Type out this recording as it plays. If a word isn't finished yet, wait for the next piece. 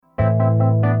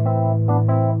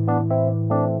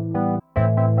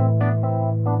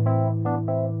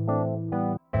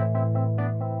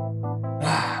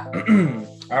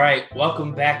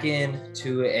welcome back in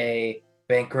to a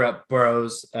Bankrupt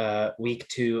Bros Week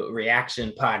 2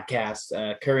 reaction podcast.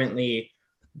 Currently,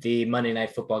 the Monday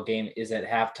Night Football game is at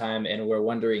halftime, and we're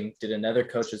wondering, did another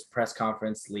coach's press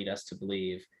conference lead us to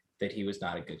believe that he was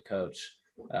not a good coach?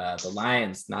 The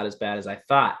Lions, not as bad as I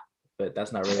thought, but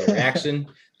that's not really a reaction.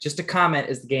 Just a comment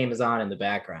as the game is on in the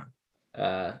background.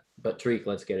 But Tariq,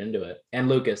 let's get into it. And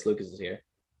Lucas is here.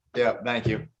 Yeah, thank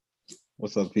you.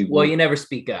 What's up, people? Well, you never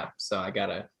speak up, so I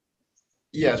gotta.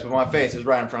 Yes, but my face is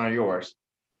right in front of yours.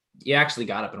 You actually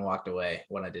got up and walked away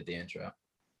when I did the intro.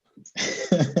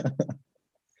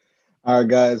 All right,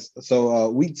 guys. So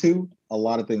week 2, a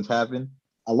lot of things happen.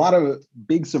 A lot of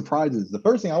big surprises. The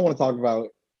first thing I want to talk about,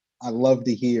 I love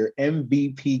to hear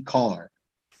MVP Carr.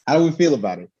 How do we feel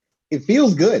about it? It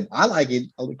feels good. I like it.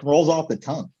 It rolls off the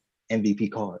tongue.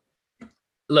 MVP Carr.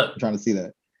 Look, I'm trying to see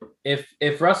that.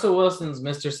 If Russell Wilson's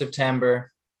Mr.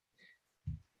 September,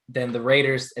 then the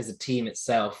Raiders as a team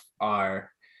itself are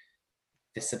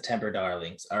the September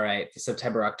darlings. All right, the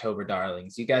September-October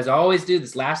darlings. You guys always do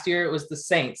this. Last year it was the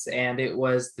Saints and it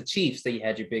was the Chiefs that you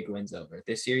had your big wins over.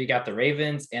 This year you got the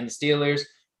Ravens and the Steelers,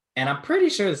 and I'm pretty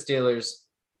sure the Steelers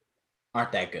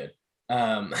aren't that good.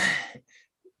 I'm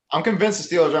convinced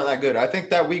the Steelers aren't that good. I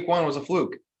think that week 1 was a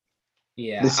fluke.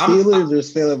 Yeah, the Steelers are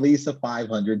still at least a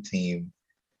 500 team.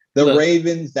 The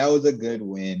Ravens, that was a good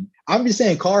win. I'm just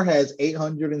saying Carr has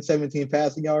 817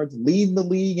 passing yards, leading the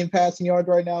league in passing yards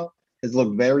right now. Has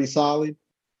looked very solid.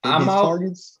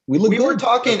 Targets. We were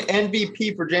talking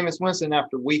MVP for Jameis Winston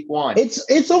after week 1.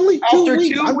 It's only 2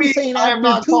 weeks. I'm just saying I'm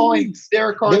not calling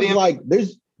Derek Carr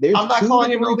there's I'm not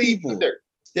calling him elite either.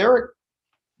 Derek,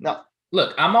 no.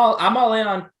 Look, I'm all in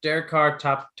on Derek Carr,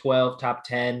 top 12, top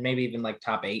 10, maybe even like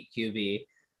top 8 QB.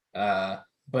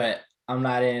 But I'm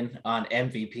not in on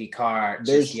MVP Carr.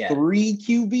 There's 3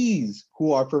 QBs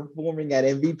who are performing at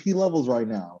MVP levels right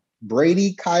now.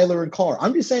 Brady, Kyler, and Carr.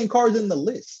 I'm just saying Carr's in the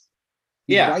list.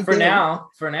 He's right for now.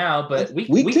 But week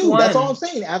 2, 1, that's all I'm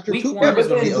saying. After 2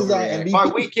 MVP. By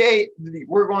week 8,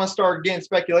 we're going to start getting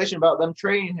speculation about them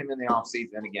trading him in the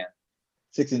offseason again.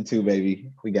 6-2,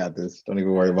 baby. We got this. Don't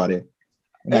even worry about it.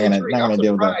 I'm not gonna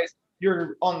deal with that.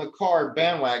 You're on the Carr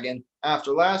bandwagon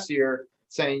after last year,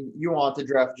 saying you want to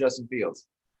draft Justin Fields.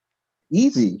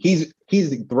 Easy. He's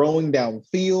throwing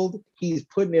downfield. He's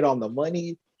putting it on the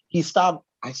money. He stopped.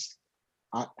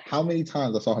 How many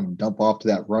times I saw him dump off to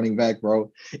that running back,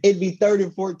 bro? It'd be 3rd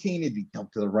and 14. It'd be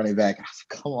dumped to the running back. I was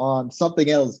like, come on, something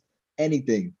else,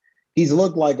 anything. He's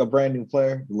looked like a brand new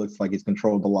player. He looks like he's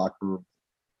controlled the locker room.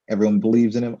 Everyone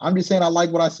believes in him. I'm just saying I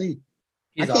like what I see.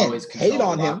 He's always hate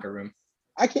on him. Room.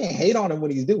 I can't hate on him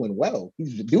when he's doing well.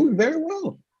 He's doing very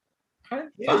well.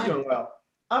 He's doing well.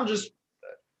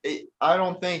 I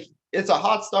don't think it's a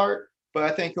hot start, but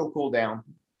I think he'll cool down.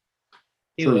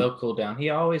 He will cool down. He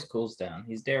always cools down.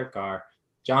 He's Derek Carr.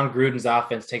 John Gruden's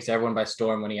offense takes everyone by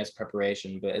storm when he has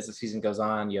preparation, but as the season goes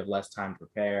on, you have less time to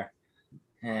prepare.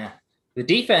 The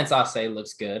defense, I'll say,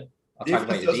 looks good. I'll talk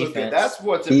about the defense. That's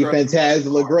what's defense has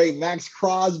looked great. Max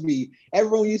Crosby.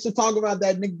 Everyone used to talk about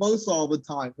that Nick Bosa all the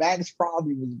time. Max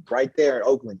Crosby was right there in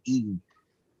Oakland, easy.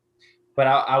 But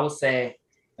I will say,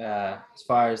 as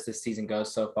far as this season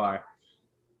goes so far,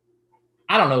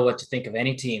 I don't know what to think of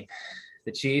any team.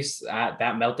 The Chiefs, that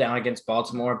meltdown against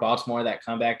Baltimore, that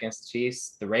comeback against the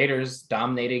Chiefs, the Raiders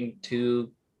dominating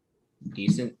 2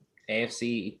 decent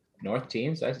AFC North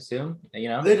teams, I assume. They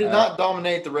did not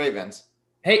dominate the Ravens.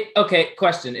 Hey, okay,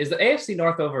 question. Is the AFC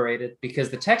North overrated? Because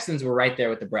the Texans were right there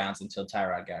with the Browns until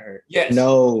Tyrod got hurt. Yes.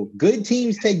 No, good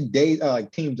teams take days,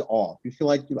 teams off. You feel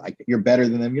like you're better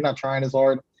than them. You're not trying as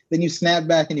hard. Then you snap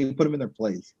back and you put them in their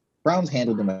place. Browns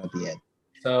handled them at the end.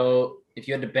 So if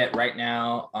you had to bet right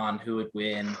now on who would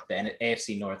win the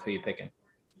AFC North, who are you picking?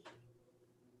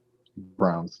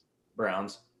 Browns.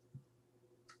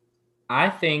 I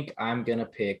think I'm going to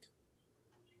pick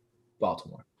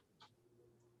Baltimore.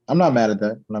 I'm not mad at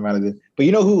that. But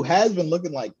you know who has been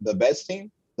looking like the best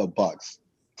team? The Bucs.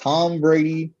 Tom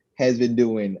Brady has been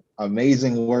doing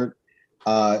amazing work,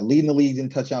 leading the league in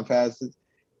touchdown passes.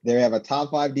 They have a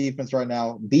top 5 defense right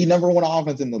now, the number 1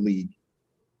 offense in the league.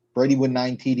 Brady with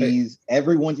 9 TDs.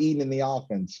 Everyone's eating in the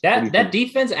offense. That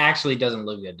defense actually doesn't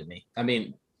look good to me. I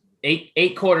mean,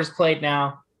 eight quarters played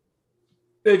now.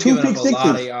 2 pick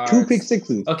sixes. 2 pick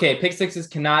sixes. Okay, pick sixes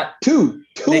cannot. Two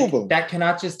of them. That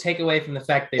cannot just take away from the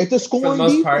fact that it's a scoring for the most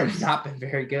defense. part has not been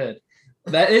very good.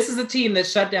 This is a team that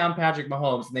shut down Patrick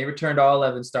Mahomes and they returned all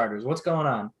 11 starters. What's going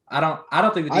on? I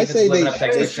don't think the defense is living up to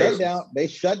expectations. They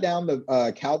shut down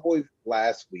the Cowboys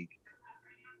last week.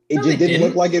 It No, just they didn't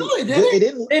look like it. No, they didn't. It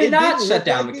didn't. They did it not didn't shut look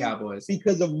down like the it Cowboys.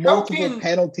 because of multiple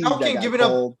penalties how that can got giving up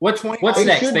called. What's 29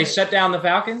 next? should- They shut down the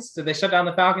Falcons? Did they shut down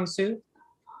the Falcons too?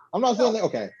 I'm not saying that.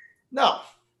 Okay, No.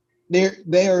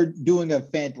 they are doing a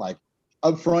like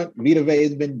up front. Vita Vea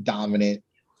has been dominant.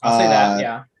 I'll say that.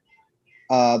 Yeah.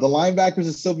 The linebackers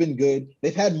have still been good.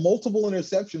 They've had multiple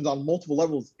interceptions on multiple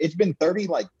levels. It's been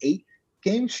 8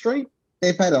 games straight.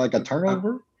 They've had a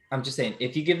turnover. I'm just saying,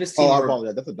 if you give this team, I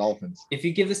apologize. That's the Dolphins. if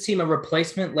you give this team a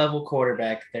replacement level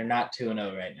quarterback, they're not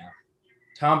 2-0 right now.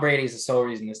 Tom Brady is the sole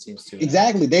reason this team's 2-0.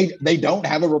 Exactly. They don't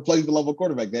have a replacement level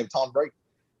quarterback. They have Tom Brady.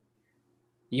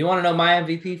 You want to know my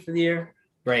MVP for the year?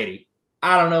 Brady.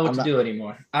 I don't know what to do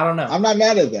anymore. I don't know. I'm not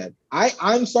mad at that.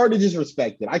 I'm starting to just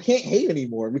respect it. I can't hate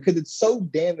anymore because it's so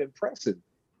damn impressive.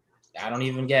 I don't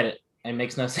even get it. It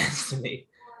makes no sense to me.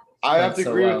 I have to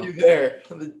agree with you there.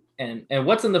 And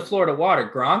what's in the Florida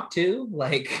water? Gronk too?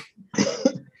 Like,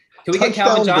 can we get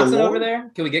Calvin Johnson over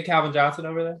there? Can we get Calvin Johnson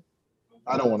over there?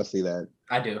 I don't want to see that.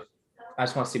 I do. I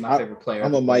just want to see my favorite player.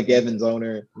 I'm a Mike Evans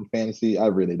owner in fantasy. I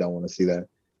really don't want to see that.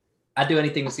 I'd do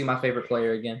anything to see my favorite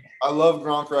player again. I love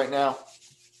Gronk right now.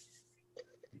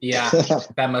 Yeah,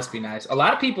 that must be nice. A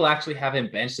lot of people actually have him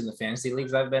benched in the fantasy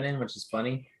leagues I've been in, which is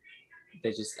funny. They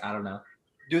just, I don't know.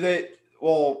 Do they?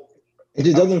 Well, it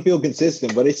just doesn't feel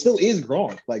consistent, but it still is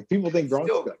Gronk. Like people think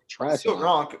Gronk's trash. Still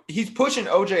Gronk. He's pushing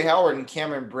OJ Howard and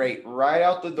Cameron Brate right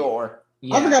out the door.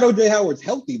 Yeah. I forgot OJ Howard's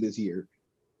healthy this year.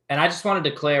 And I just want to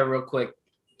declare real quick,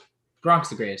 Gronk's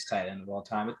the greatest tight end of all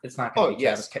time. It's not going to be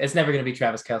Travis. It's never going to be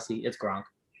Travis Kelce. It's Gronk.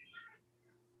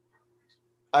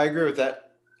 I agree with that.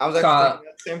 I was actually thinking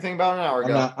the same thing about an hour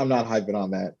ago. I'm not hyping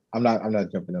on that. I'm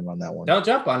not jumping in on that one. Don't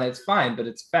jump on it. It's fine, but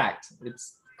it's fact.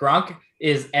 It's Gronk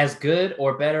is as good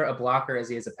or better a blocker as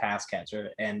he is a pass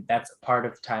catcher, and that's part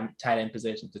of tight end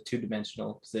position. It's a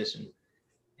two-dimensional position.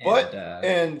 But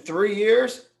in 3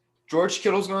 years, George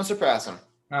Kittle's going to surpass him.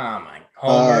 Oh my!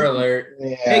 Homer alert!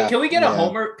 Yeah, hey, can we get a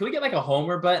Homer? Can we get like a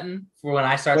Homer button for when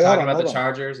I start talking about the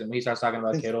Chargers and we start talking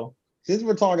about Kittle? Since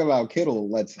we're talking about Kittle,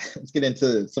 let's get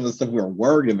into some of the stuff we were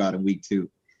worried about in week 2.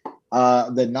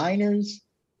 The Niners,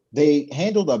 they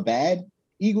handled a bad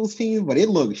Eagles team, but it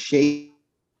looked shaky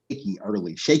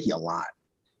early, shaky a lot.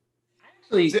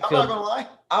 I'm not gonna lie,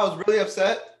 I was really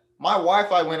upset. My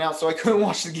Wi-Fi went out, so I couldn't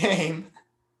watch the game.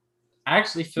 I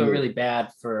actually feel really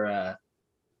bad for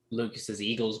Lucas's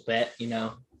Eagles bet,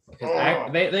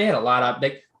 because they had a lot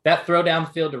of that throw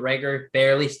downfield to Rager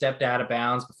barely stepped out of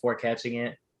bounds before catching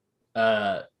it.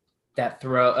 That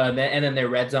throw and then their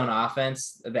red zone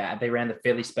offense that they ran the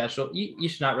Philly special. You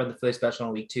should not run the Philly special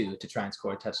in week 2 to try and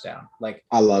score a touchdown. Like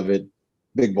I love it,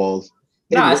 big balls.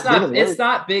 No, it's not. It's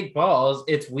not big balls.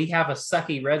 It's we have a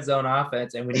sucky red zone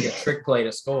offense and we need a trick play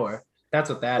to score. That's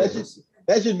what that is.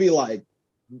 That should be like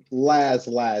last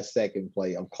second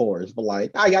play, of course. But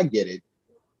like I get it.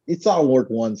 It's all work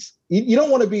once. You don't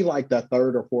want to be like the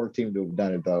third or fourth team to have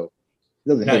done it though. It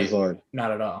doesn't hit as hard.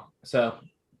 Not at all. So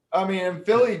I mean,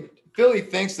 Philly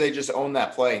thinks they just own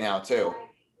that play now too.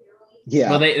 Yeah.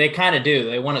 Well, they kind of do.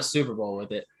 They won a Super Bowl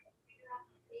with it.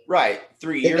 Right,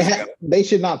 3 years ago. They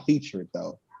should not feature it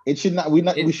though. It should not.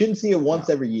 We shouldn't see it once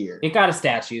every year. It got a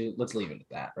statue. Let's leave it at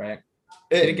that, right?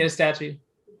 Did it get a statue?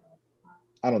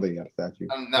 I don't think it got a statue.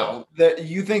 No.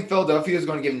 You think Philadelphia is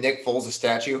going to give Nick Foles a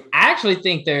statue? I actually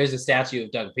think there is a statue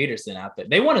of Doug Peterson out there.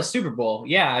 They won a Super Bowl.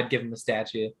 Yeah, I'd give him a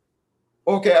statue.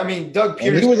 Okay, I mean, Doug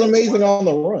Peterson. And he was amazing on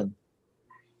the run.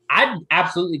 I'd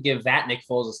absolutely give that Nick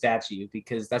Foles a statue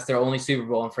because that's their only Super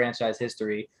Bowl in franchise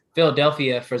history.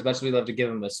 Philadelphia, for as much as we love to give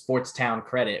them a sports town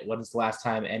credit, when is the last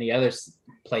time any other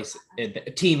place, a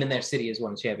team in their city has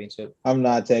won a championship? I'm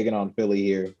not taking on Philly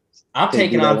here. I'm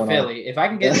taking on Philly. If I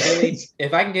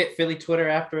can get Philly Twitter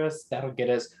after us, that'll get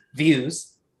us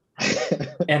views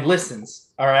and listens.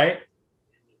 All right.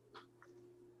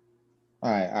 All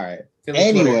right. Philly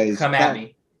Anyways, Twitter, come at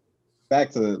me.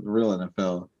 Back to the real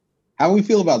NFL. How do we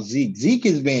feel about Zeke? Zeke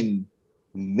has been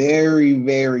very,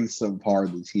 very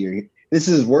subpar this year. This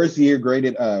is his worst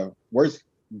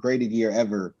graded year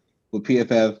ever with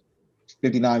PFF,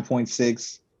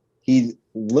 59.6. He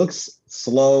looks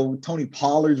slow. Tony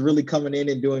Pollard's really coming in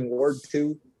and doing work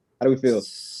too. How do we feel?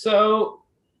 So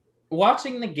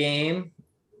watching the game,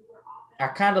 I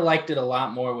kind of liked it a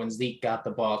lot more when Zeke got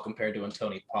the ball compared to when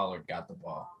Tony Pollard got the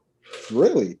ball.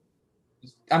 Really?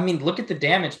 I mean, look at the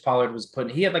damage Pollard was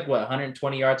putting. He had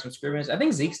 120 yards from scrimmage. I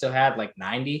think Zeke still had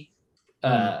 90.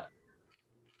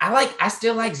 I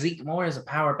still like Zeke more as a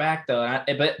power back though.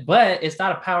 But it's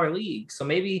not a power league. So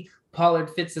maybe Pollard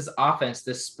fits this offense,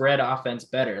 this spread offense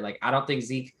better. I don't think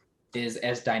Zeke is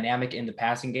as dynamic in the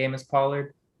passing game as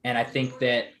Pollard. And I think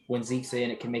that when Zeke's in,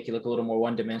 it can make you look a little more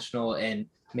one-dimensional, and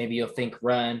maybe you'll think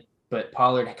run, but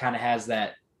Pollard kind of has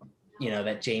that,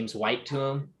 that James White to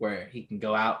him where he can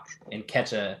go out and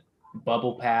catch a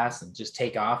bubble pass and just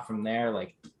take off from there.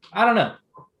 Like, I don't know.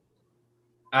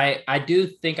 I do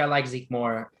think I like Zeke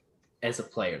more as a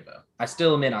player, though. I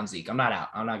still am in on Zeke. I'm not out.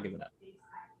 I'm not giving up.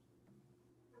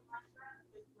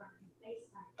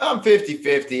 I'm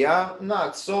 50-50. I'm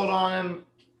not sold on him,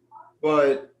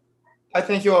 but I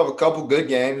think he'll have a couple good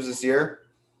games this year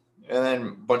and then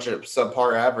a bunch of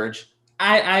subpar average.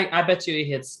 I bet you he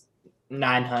hits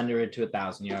 900 to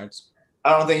 1,000 yards. I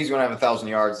don't think he's going to have 1,000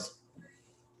 yards.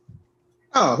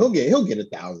 Oh, he'll get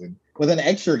 1,000 with an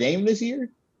extra game this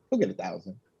year. He'll get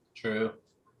 1,000. True.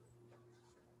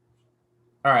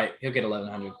 All right, he'll get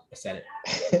 1,100. I said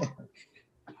it.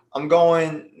 I'm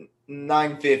going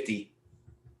 950.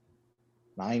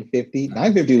 950.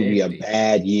 950 would be a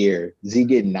bad year. Zeke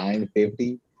getting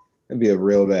 950. That'd be a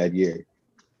real bad year.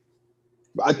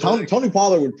 Tony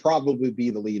Pollard would probably be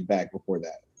the lead back before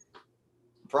that.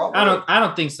 Probably. I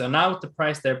don't think so. Not with the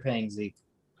price they're paying Zeke.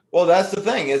 Well, that's the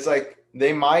thing. It's like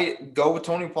they might go with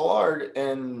Tony Pollard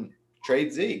and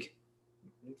trade Zeke.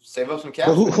 Save up some cap.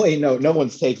 Wait, no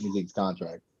one's taking Zeke's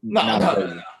contract.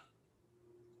 No.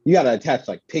 You got to attach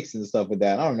like picks and stuff with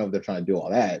that. I don't know if they're trying to do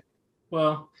all that.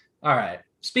 Well, all right.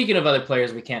 Speaking of other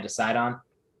players we can't decide on,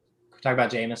 talk about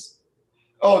Jameis.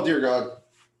 Oh dear God!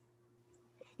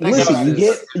 Listen,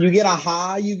 you get a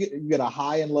high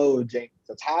and low of Jameis.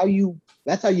 That's how you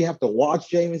have to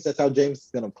watch Jameis. That's how Jameis is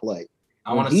gonna play.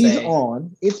 When he's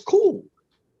on, it's cool.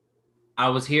 I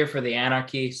was here for the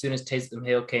anarchy. As soon as Taysom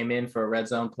Hill came in for a red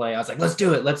zone play, I was like, let's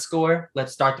do it. Let's score.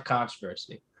 Let's start the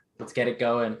controversy. Let's get it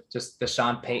going. Just the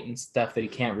Sean Payton stuff that he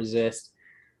can't resist.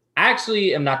 I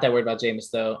actually am not that worried about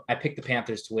Jameis, though. I picked the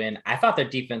Panthers to win. I thought their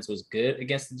defense was good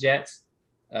against the Jets.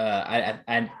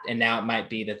 And now it might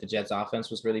be that the Jets' offense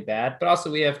was really bad. But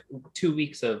also we have 2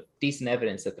 weeks of decent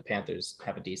evidence that the Panthers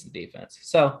have a decent defense.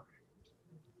 So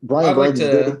I'd like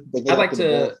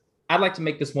to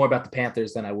make this more about the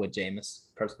Panthers than I would Jameis,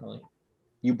 personally.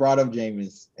 You brought up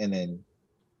Jameis, and then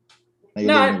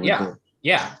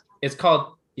yeah. It's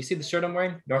called. You see the shirt I'm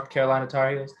wearing? North Carolina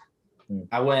Tar Heels.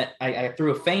 I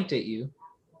threw a feint at you,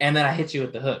 and then I hit you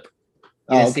with the hook.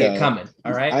 You didn't see it coming.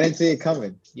 All right. I didn't see it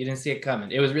coming. You didn't see it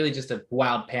coming. It was really just a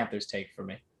wild Panthers take for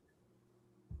me.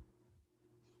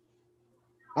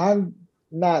 I'm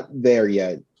not there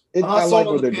yet. I like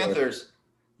what they're Panthers.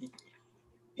 Doing.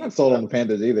 I'm not sold on the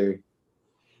Panthers either.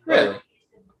 Really?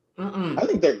 I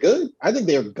think they're good. I think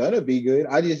they're gonna be good.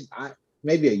 I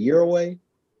maybe a year away.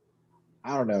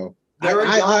 I don't know.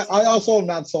 I also am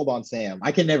not sold on Sam.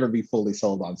 I can never be fully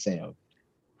sold on Sam.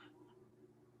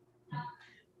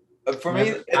 For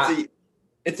me,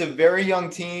 it's a very young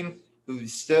team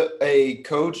who's still a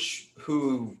coach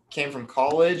who came from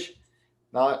college,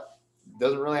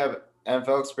 doesn't really have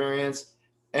NFL experience,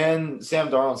 and Sam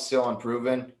Darnold's still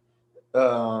unproven.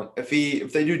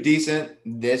 If they do decent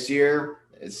this year,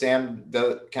 Sam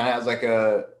kind of has like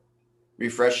a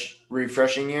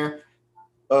refreshing year.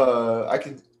 I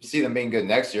could see them being good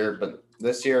next year, but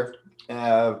this year,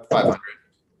 500.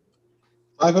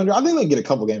 500. I think they get a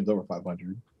couple games over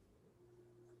 500.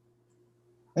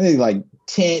 I think like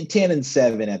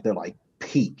 10-7 at their like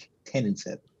peak.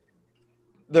 10-7.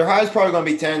 Their high is probably going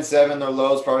to be 10-7. Their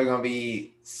low is probably going to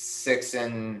be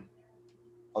 6-11.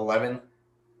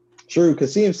 True,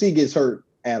 because CMC gets hurt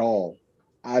at all.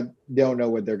 I don't know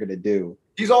what they're going to do.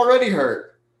 He's already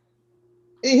hurt.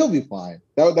 He'll be fine.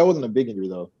 That wasn't a big injury,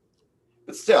 though.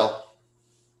 But still.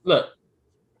 Look.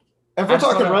 If we're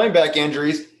talking running back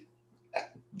injuries,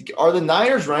 are the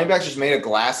Niners running backs just made of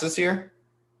glass this year?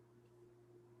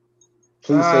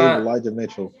 Please save Elijah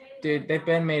Mitchell. Dude, they've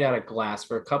been made out of glass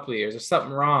for a couple of years. There's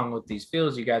something wrong with these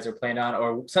fields you guys are playing on,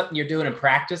 or something you're doing in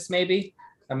practice, maybe.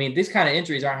 I mean, these kind of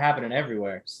injuries aren't happening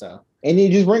everywhere. So, and you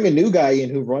just bring a new guy in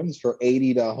who runs for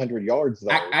 80 to 100 yards. Though.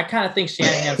 I kind of think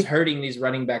Shanahan's hurting these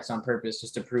running backs on purpose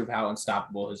just to prove how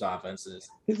unstoppable his offense is.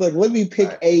 He's like, let me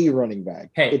pick a running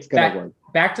back. Hey, it's gonna work.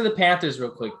 Back to the Panthers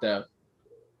real quick though.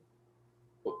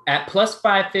 At plus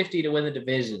 550 to win the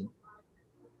division,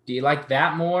 do you like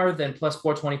that more than plus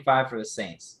 425 for the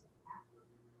Saints?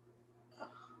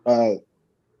 I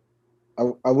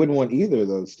wouldn't want either of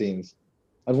those teams.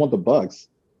 I'd want the Bucks.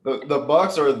 The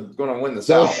Bucks are going to win the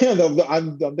South.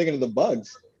 I'm thinking of the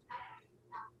Bucks.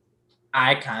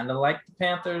 I kind of like the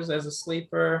Panthers as a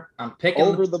sleeper. I'm picking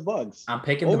over the Bucks. I'm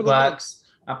picking the Bucks.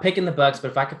 I'm picking the Bucks, but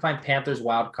if I can find Panthers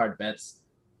wild card bets,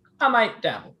 I might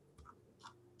dabble.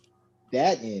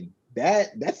 That's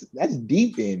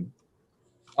deep in.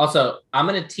 Also, I'm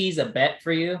gonna tease a bet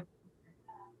for you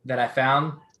that I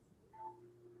found.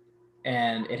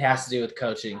 and it has to do with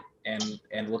coaching.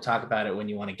 And we'll talk about it when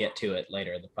you want to get to it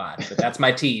later in the pod. But that's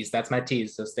my tease.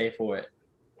 So stay for it.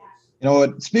 You know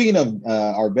what? Speaking of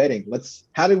our betting,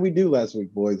 how did we do last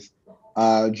week, boys?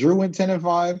 Drew went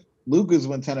 10-5, Lucas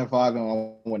went 10-5, and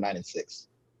I went 9-6.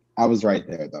 I was right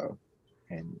there though,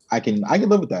 and I can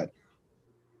live with that.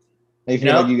 I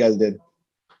feel like you guys did.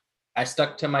 I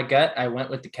stuck to my gut. I went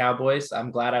with the Cowboys.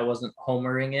 I'm glad I wasn't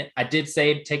homering it. I did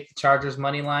say take the Chargers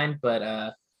money line,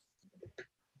 but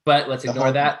let's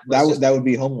ignore that. That would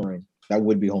be homering. That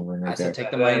would be homering right there. I said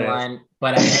take the money line,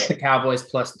 but I picked the Cowboys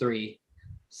 +3,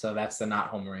 so that's the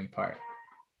not homering part.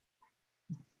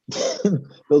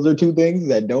 Those are two things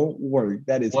that don't work.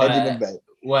 That is hedging a bet.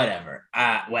 Whatever.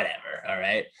 All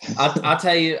right. I'll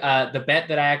tell you the bet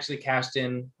that I actually cashed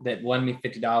in that won me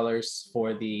 $50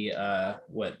 for the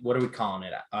what are we calling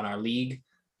it on our league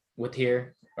with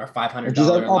here, our $500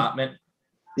 allotment.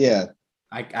 Yeah.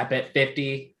 I bet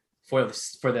 50 for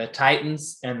the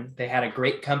Titans, and they had a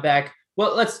great comeback.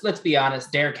 Well, let's be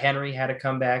honest. Derrick Henry had a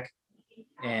comeback,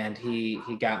 and he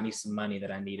got me some money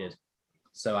that I needed.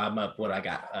 So I'm up. What I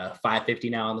got?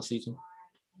 $550 now on the season.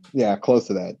 Yeah, close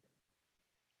to that.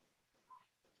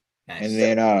 Nice. And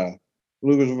then,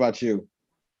 Lucas, what about you?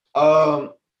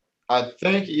 I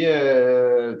think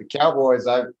the Cowboys.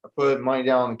 I put money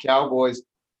down on the Cowboys,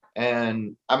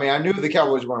 and I mean I knew the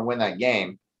Cowboys were going to win that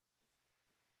game.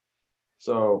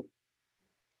 So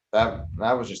that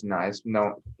was just nice.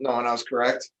 No one else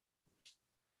correct.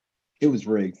 It was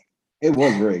rigged. It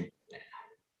was rigged.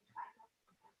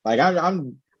 Like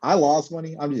I lost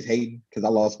money. I'm just hating because I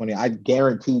lost money. I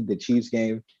guaranteed the Chiefs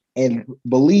game, and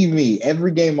believe me,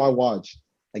 every game I watched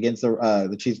against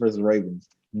the Chiefs versus Ravens,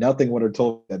 nothing would have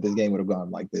told me that this game would have gone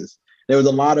like this. There was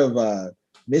a lot of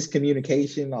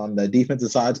miscommunication on the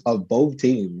defensive sides of both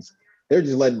teams. They're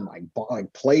just letting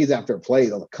like plays after plays.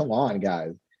 I was like, come on,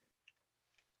 guys.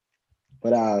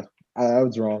 But I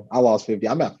was wrong. I lost 50.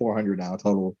 I'm at 400 now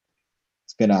total.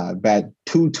 It's been a bad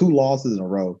two losses in a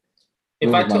row.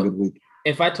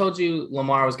 If I told you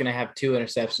Lamar was going to have 2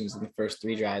 interceptions in the first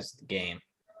 3 drives of the game,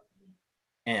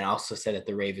 and also said that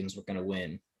the Ravens were going to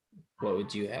win, what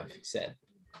would you have said?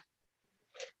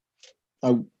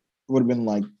 I would have been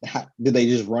like, did they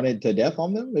just run it to death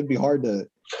on them? It'd be hard to.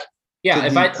 Yeah,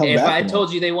 if I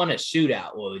told you they won a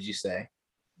shootout, what would you say?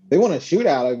 They won a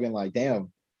shootout. I'd been like,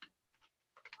 damn.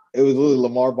 It was literally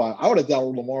Lamar by. I would have thought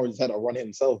Lamar just had to run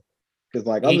himself because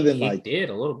he did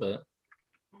a little bit.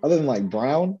 Other than like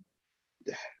Brown,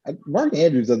 Mark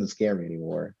Andrews doesn't scare me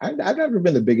anymore. I've never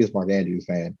been the biggest Mark Andrews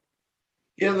fan.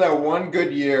 He had that one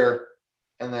good year,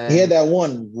 and then he had that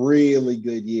one really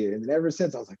good year, and then ever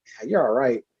since I was like, yeah, you're all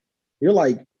right. You're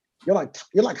like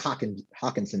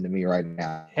Hawkinson to me right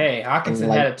now. Hey, Hawkinson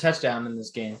had a touchdown in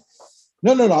this game.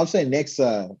 No. I'm saying next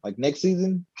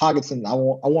season, Hawkinson. I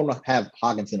want to have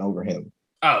Hawkinson over him.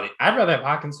 Oh, I'd rather have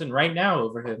Hawkinson right now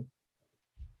over him.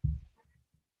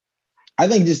 I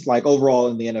think just like overall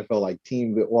in the NFL, like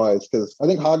team wise, because I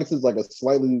think Hawkinson's like a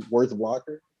slightly worse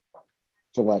blocker.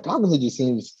 So like Hawkinson just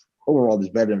seems overall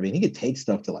just better than me. He could take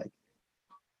stuff to like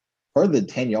further than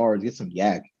 10 yards, get some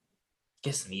yak.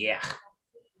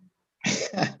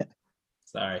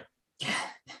 Sorry.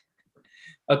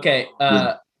 Okay.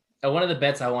 One of the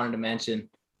bets I wanted to mention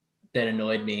that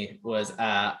annoyed me was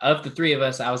of the 3 of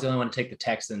us, I was the only one to take the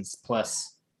Texans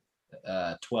plus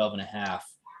 12.5.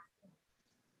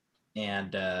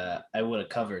 And I would have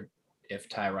covered if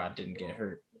Tyrod didn't get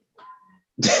hurt.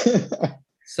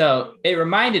 So it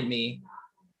reminded me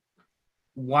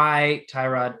why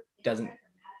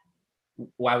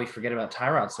we forget about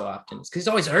Tyrod so often. It's because he's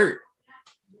always hurt.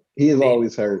 He is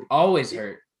always hurt. Always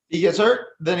hurt. He gets hurt,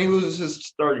 then he loses his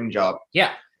starting job.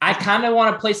 Yeah. I kind of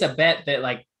want to place a bet that,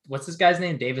 like, what's this guy's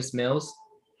name? Davis Mills?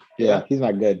 Yeah, he's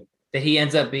not good. That he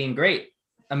ends up being great.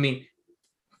 I mean,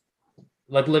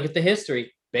 look at the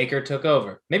history. Baker took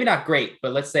over. Maybe not great,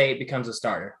 but let's say it becomes a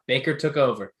starter. Baker took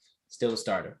over. Still a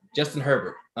starter. Justin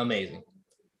Herbert, amazing.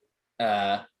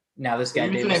 Now this guy,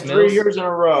 Davis Mills. 3 years in a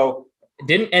row.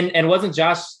 Didn't and wasn't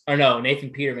Nathan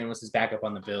Peterman was his backup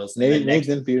on the Bills.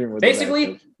 Nathan Peterman was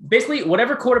basically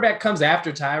whatever quarterback comes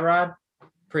after Tyrod,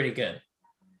 pretty good.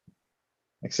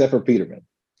 Except for Peterman.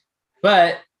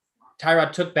 But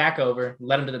Tyrod took back over,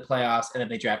 led him to the playoffs, and then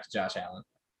they drafted Josh Allen.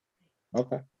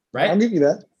 Okay. Right? I'll give you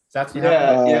that. That's what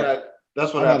happened. Yeah.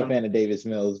 That's what I'm happened. not a fan of Davis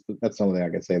Mills, but that's the only thing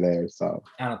I can say there. So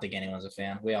I don't think anyone's a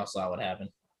fan. We all saw what happened.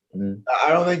 Mm-hmm.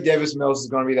 I don't think Davis Mills is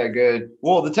going to be that good.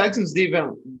 Well, the Texans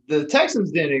didn't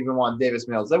even want Davis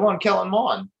Mills. They want Kellen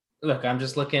Mond. Look, I'm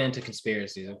just looking into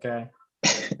conspiracies, okay?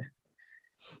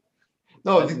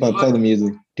 No, play the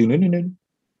music.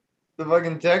 the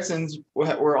fucking Texans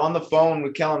were on the phone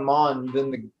with Kellen Mond,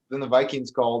 then the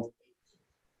Vikings called.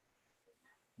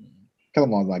 Kellen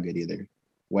Mond's not good either.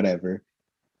 Whatever.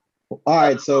 All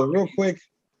right, so real quick,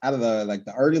 out of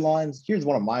the early lines, here's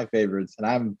one of my favorites, and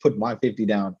I'm putting my 50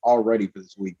 down already for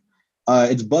this week.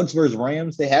 It's Bucks versus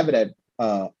Rams. They have it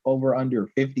at over under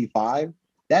 55.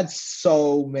 That's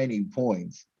so many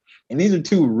points. And these are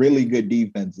two really good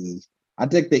defenses. I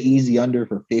take the easy under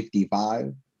for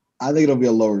 55. I think it'll be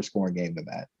a lower scoring game than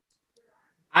that.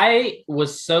 I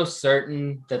was so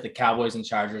certain that the Cowboys and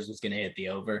Chargers was going to hit the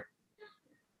over.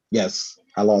 Yes,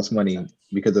 I lost money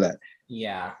because of that.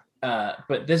 Yeah.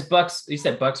 But this Bucks, you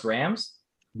said Bucks Rams?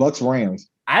 Bucks Rams.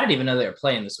 I didn't even know they were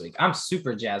playing this week. I'm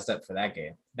super jazzed up for that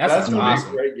game. That's gonna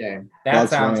awesome. be a great game. That Bucks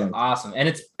sounds Rams. awesome. And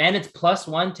it's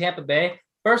 +1 Tampa Bay.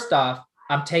 First off,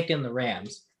 I'm taking the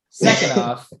Rams.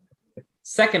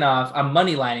 Second off, I'm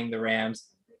money lining the Rams.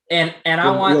 And I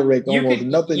want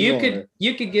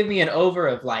you could give me an over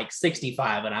of like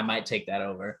 65 and I might take that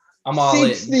over. I'm all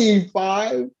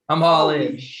 65? in. I'm all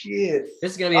in. Shit.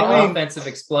 This is gonna be an offensive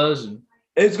explosion.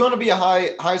 It's going to be a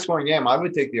high scoring game. I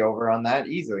would take the over on that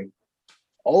easily.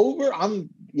 Over? I'm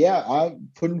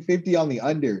putting 50 on the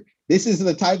under. This is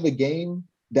the type of game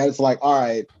that's like, all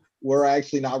right, we're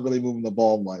actually not really moving the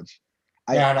ball much.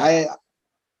 I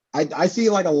see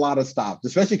like a lot of stops,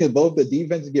 especially because both the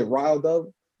defenses get riled up.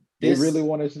 They really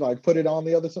want to like put it on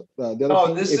the other team.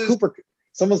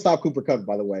 Someone stop Cooper Kupp,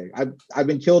 by the way. I've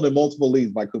been killed in multiple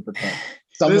leagues by Cooper Kupp.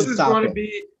 This is going to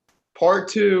be part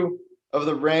 2 of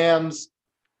the Rams.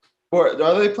 Or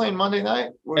are they playing Monday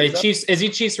night? Chiefs? Is he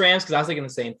Chiefs Rams? Because I was thinking the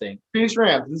same thing. Chiefs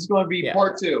Rams. This is going to be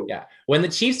part 2. Yeah. When the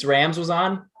Chiefs Rams was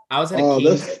on, I was at a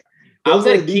Kings. I was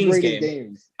at a Kings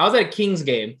game. I was at a Kings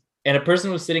game, and a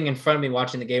person was sitting in front of me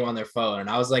watching the game on their phone, and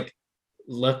I was like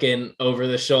looking over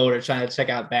the shoulder trying to check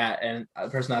out that, and the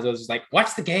person I was just like,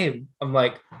 "Watch the game." I'm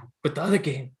like, "But the other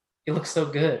game, it looks so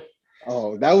good."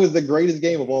 Oh, that was the greatest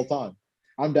game of all time.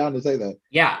 I'm down to say that.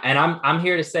 Yeah, and I'm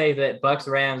here to say that Bucks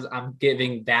Rams. I'm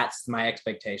giving that's my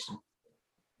expectation.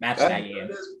 Match that game.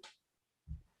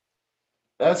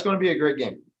 That's going to be a great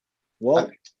game. Well,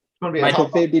 I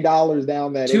put $50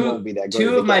 down that it won't be that great.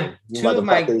 Two of my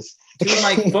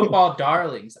football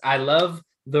darlings. I love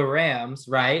the Rams,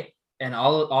 right? And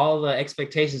all the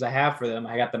expectations I have for them.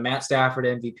 I got the Matt Stafford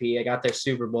MVP. I got their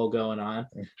Super Bowl going on,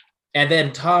 and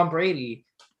then Tom Brady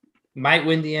might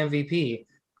win the MVP.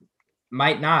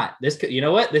 Might not. You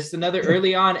know what? This is another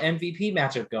early on MVP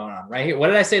matchup going on right here. What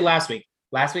did I say last week?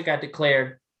 Last week I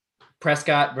declared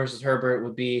Prescott versus Herbert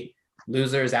would be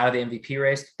losers out of the MVP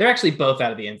race. They're actually both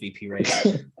out of the MVP race.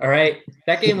 All right.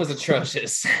 That game was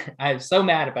atrocious. I'm so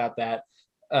mad about that.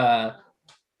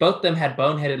 Both of them had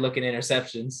boneheaded looking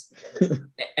interceptions.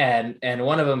 and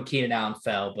one of them, Keenan Allen,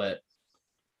 fell, but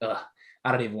I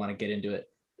don't even want to get into it.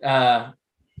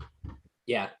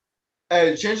 Yeah.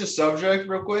 Hey, change the subject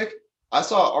real quick. I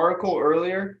saw an article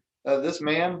earlier. This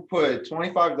man put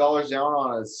 $25 down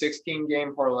on a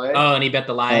 16-game parlay. Oh, and he bet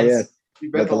the Lions. Oh, yeah. He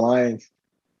bet the Lions.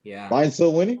 Yeah. Lions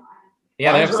still winning?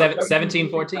 Yeah, they're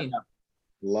 17-14.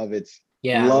 Love it.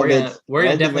 Yeah, we're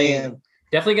gonna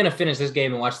definitely gonna finish this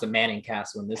game and watch the Manning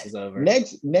cast when this is over.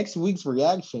 Next week's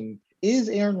reaction is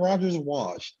Aaron Rodgers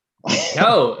washed.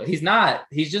 No, he's not.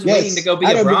 He's just waiting to go be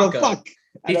a Bronco.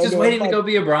 He's just waiting to go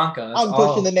be a Bronco. I'm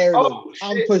pushing the narrative.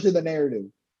 I'm pushing the narrative.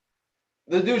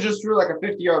 The dude just threw like a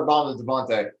 50-yard bomb to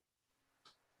Devontae.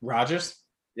 Rodgers?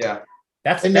 Yeah.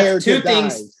 That's two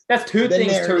things. That's two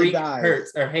things Tariq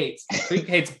hurts or hates. Tariq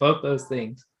hates both those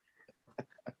things.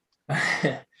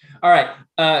 All right.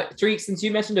 Tariq, since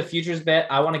you mentioned a futures bet,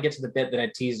 I want to get to the bet that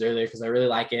I teased earlier because I really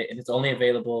like it, and it's only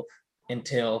available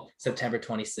until September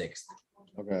 26th.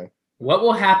 Okay. What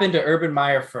will happen to Urban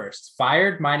Meyer first?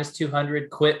 Fired -200,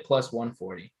 quit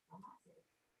 +140.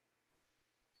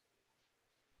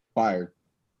 Fired.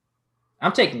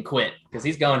 I'm taking quit because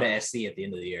he's going to SC at the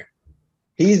end of the year.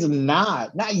 He's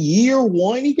not year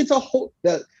one. He gets a whole.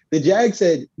 The Jag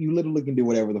said you literally can do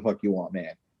whatever the fuck you want,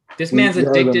 man. This man's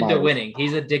addicted to winning.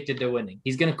 He's addicted to winning.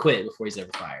 He's gonna quit before he's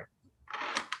ever fired.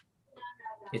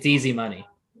 It's easy money.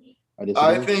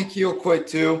 I think he'll quit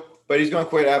too, but he's gonna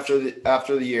quit after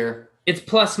the year. It's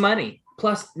plus money.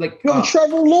 Plus, like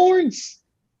Trevor Lawrence,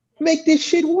 make this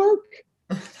shit work.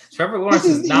 Trevor Lawrence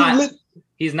is not.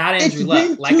 He's not Andrew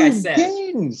Luck. Like I said,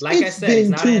 he's not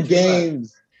Andrew Luck.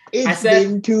 It's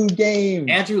been 2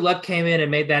 games. Andrew Luck came in and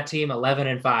made that team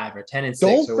 11-5 or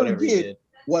 10-6 or whatever he did.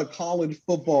 What college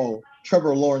football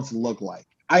Trevor Lawrence looked like.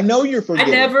 I know you're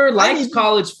forgetting. I never liked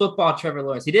college football Trevor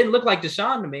Lawrence. He didn't look like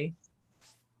Deshaun to me.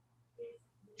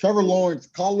 Trevor Lawrence,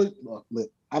 college. Look,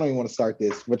 I don't even want to start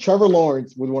this, but Trevor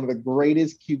Lawrence was one of the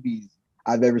greatest QBs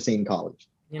I've ever seen in college.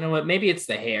 You know what? Maybe it's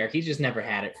the hair. He just never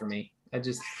had it for me.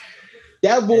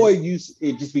 That boy used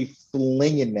it just be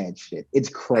flinging that shit. It's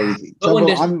crazy. But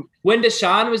when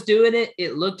Deshaun was doing it,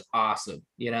 it looked awesome.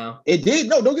 You know, it did.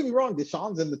 No, don't get me wrong.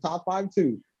 Deshaun's in the top 5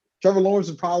 too. Trevor Lawrence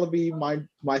would probably be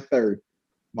my third.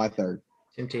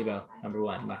 Tim Tebow, number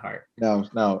 1 in my heart.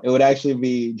 No, it would actually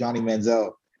be Johnny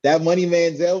Manziel. That Money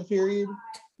Manziel period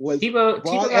was Tebow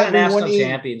got a national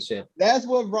championship. That's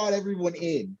what brought everyone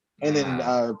in. And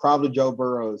then probably Joe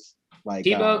Burrow's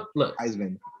Tebow, look,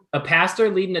 Heisman. A pastor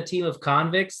leading a team of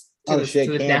convicts to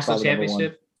the national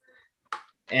championship.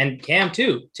 And Cam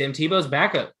too. Tim Tebow's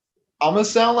backup. I'm gonna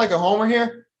sound like a homer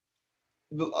here.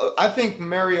 I think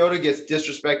Mariota gets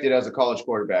disrespected as a college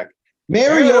quarterback.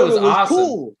 Mariota was awesome.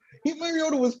 Cool.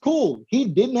 Mariota was cool. He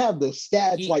didn't have the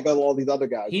stats like all these other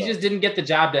guys. He just didn't get the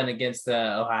job done against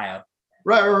Ohio.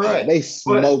 Right. They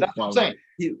smoked. That's what I'm saying.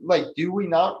 Do we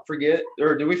not forget,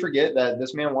 or do we forget that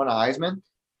this man won a Heisman?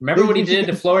 Remember what he did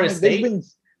to Florida State?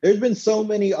 There's been so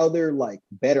many other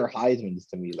better Heismans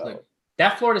to me though. Look,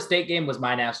 that Florida State game was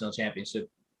my national championship.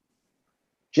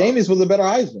 Jameis was a better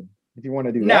Heisman. If you want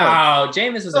to do that. No,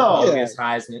 Jameis is a bogus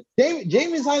Heisman.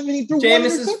 Jameis Heisman, he threw one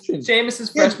interception. Jameis's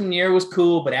freshman year was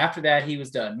cool, but after that, he was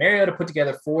done. Mariota put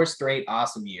together 4 straight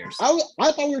awesome years. I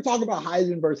thought we were talking about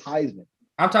Heisman versus Heisman.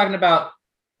 I'm talking about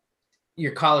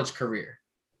your college career.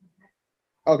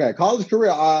 Okay, college career.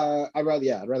 I'd rather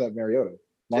have Mariota.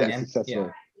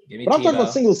 Successful. Yeah. But I'm talking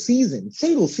about single season.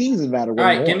 Single season matter. All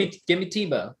right, give me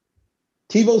Tebow.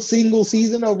 Tebow's single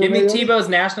season over. Give me Tebow's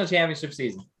national championship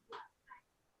season.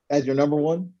 As your number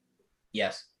 1?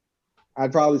 Yes.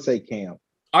 I'd probably say Cam.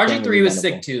 RG3 was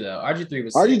sick too, though.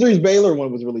 RG3's Baylor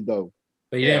one was really dope.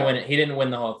 But he didn't win it. He didn't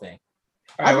win the whole thing.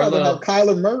 I'd rather have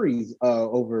Kyler Murray's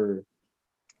over.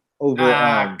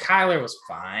 Kyler was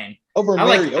fine. Over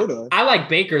Mariota. I like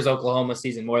Baker's Oklahoma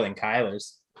season more than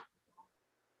Kyler's.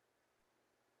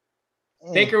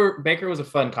 Baker was a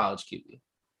fun college QB.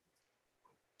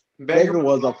 Baker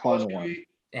was a fun one.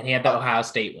 And he had the Ohio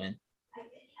State win.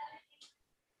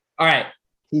 All right.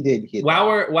 He did. While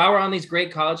we're on these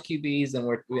great college QBs,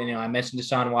 and I mentioned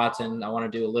Deshaun Watson. I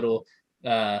want to do a little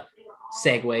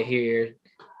segue here.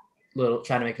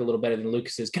 Trying to make it a little better than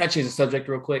Lucas's. Can I change the subject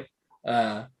real quick?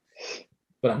 But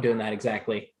I'm doing that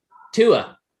exactly.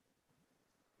 Tua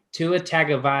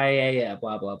Tagovailoa,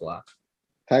 blah blah blah.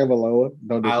 Tagovailoa.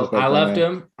 Don't disrespect I loved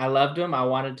him. I loved him. I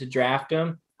wanted to draft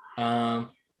him.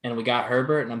 And we got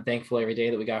Herbert, and I'm thankful every day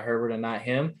that we got Herbert and not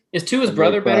him. Is Tua's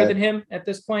brother better than him at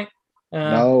this point?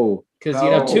 No.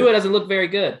 Because, Tua doesn't look very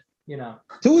good,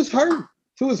 Tua's hurt.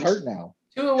 Tua's hurt now.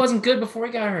 Tua wasn't good before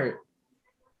he got hurt.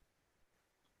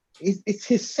 It's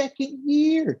his second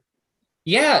year.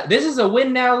 Yeah, this is a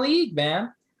win now league,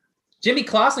 man. Jimmy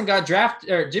Clausen got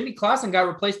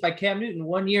replaced by Cam Newton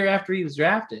 1 year after he was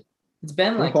drafted. It's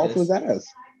been like this. His ass.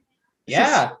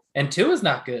 Yeah, and Tua's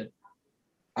not good.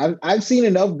 I've seen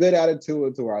enough good out of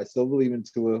Tua to where I still believe in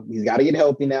Tua. He's got to get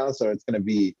healthy now, so it's going to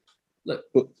be. Look,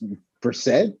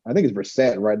 Brissett. I think it's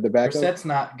Brissett, right? The backup. Brissett's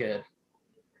not good.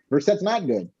 Brissett's not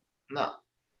good. No,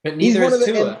 but neither is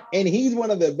Tua. And he's one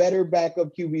of the better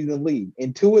backup QBs in the league.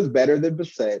 And Tua's better than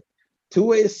Brissett.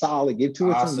 Tua is solid. Give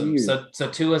Tua some years. So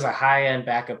Tua's a high-end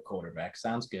backup quarterback.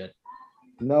 Sounds good.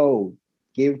 No,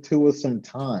 give Tua some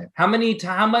time. How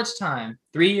much time?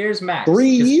 3 years max. 3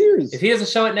 years. If he doesn't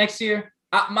show it next year.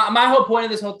 My whole point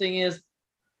of this whole thing is,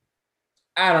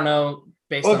 I don't know.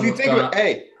 If you think of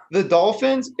it, the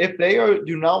Dolphins, if they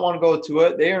do not want to go to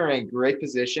it, they are in a great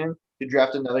position to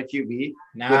draft another QB.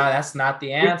 That's not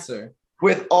the answer.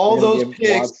 With all those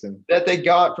picks that they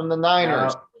got from the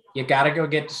Niners. You got to go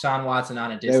get Deshaun Watson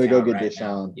on a discount. There we go get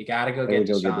Deshaun. You got to go get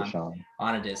Deshaun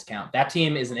on a discount. That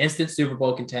team is an instant Super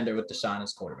Bowl contender with Deshaun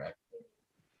as quarterback.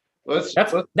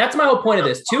 That's my whole point of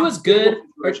this. Tua's good.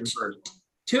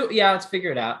 Let's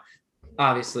figure it out,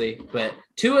 obviously. But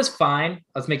Tua's fine.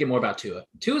 Let's make it more about Tua.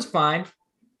 Tua's fine,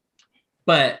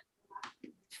 but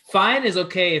fine is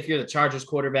okay if you're the Chargers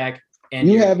quarterback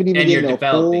and you're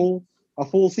developing a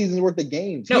full season's worth of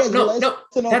games. No.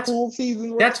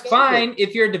 That's fine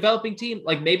if you're a developing team,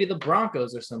 like maybe the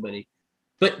Broncos or somebody.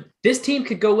 But this team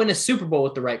could go win a Super Bowl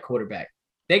with the right quarterback.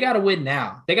 They got to win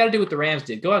now. They got to do what the Rams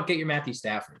did. Go out and get your Matthew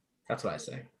Stafford. That's what I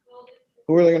say.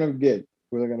 Who are they going to get?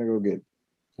 Who are they going to go get?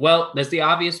 Well, there's the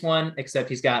obvious one, except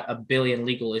he's got a billion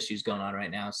legal issues going on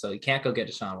right now, so he can't go get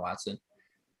Deshaun Watson.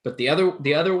 But the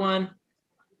other one,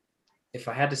 if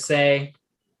I had to say,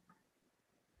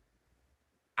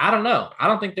 I don't know. I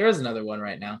don't think there is another one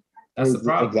right now. That's the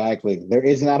problem. Exactly. There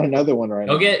is not another one right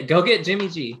now. Go get Jimmy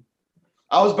G.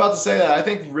 I was about to say that. I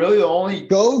think really the only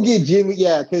go get Jimmy.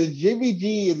 Yeah, because Jimmy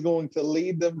G is going to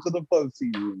lead them to the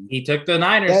postseason. He took the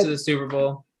Niners to the Super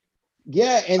Bowl.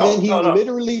 Yeah, and then he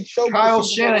literally choked. Kyle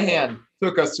Shanahan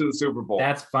took us to the Super Bowl.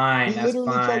 That's fine. That's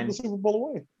literally fine. choked the Super Bowl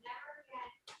away.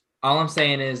 All I'm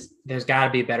saying is there's got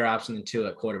to be a better option than Tua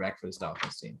at quarterback for this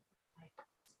Dolphins team.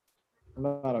 I'm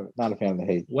not a fan of the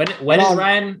hate. When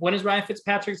is Ryan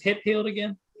Fitzpatrick's hip healed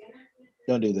again?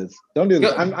 Don't do this. Don't do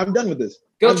this. I'm done with this.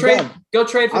 Go trade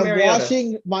for Mariota. I'm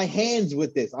washing my hands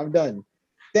with this. I'm done.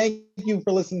 Thank you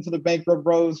for listening to the Bankrupt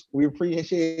Bros. We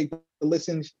appreciate the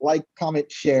listen, like,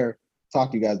 comment, share.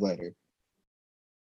 Talk to you guys later.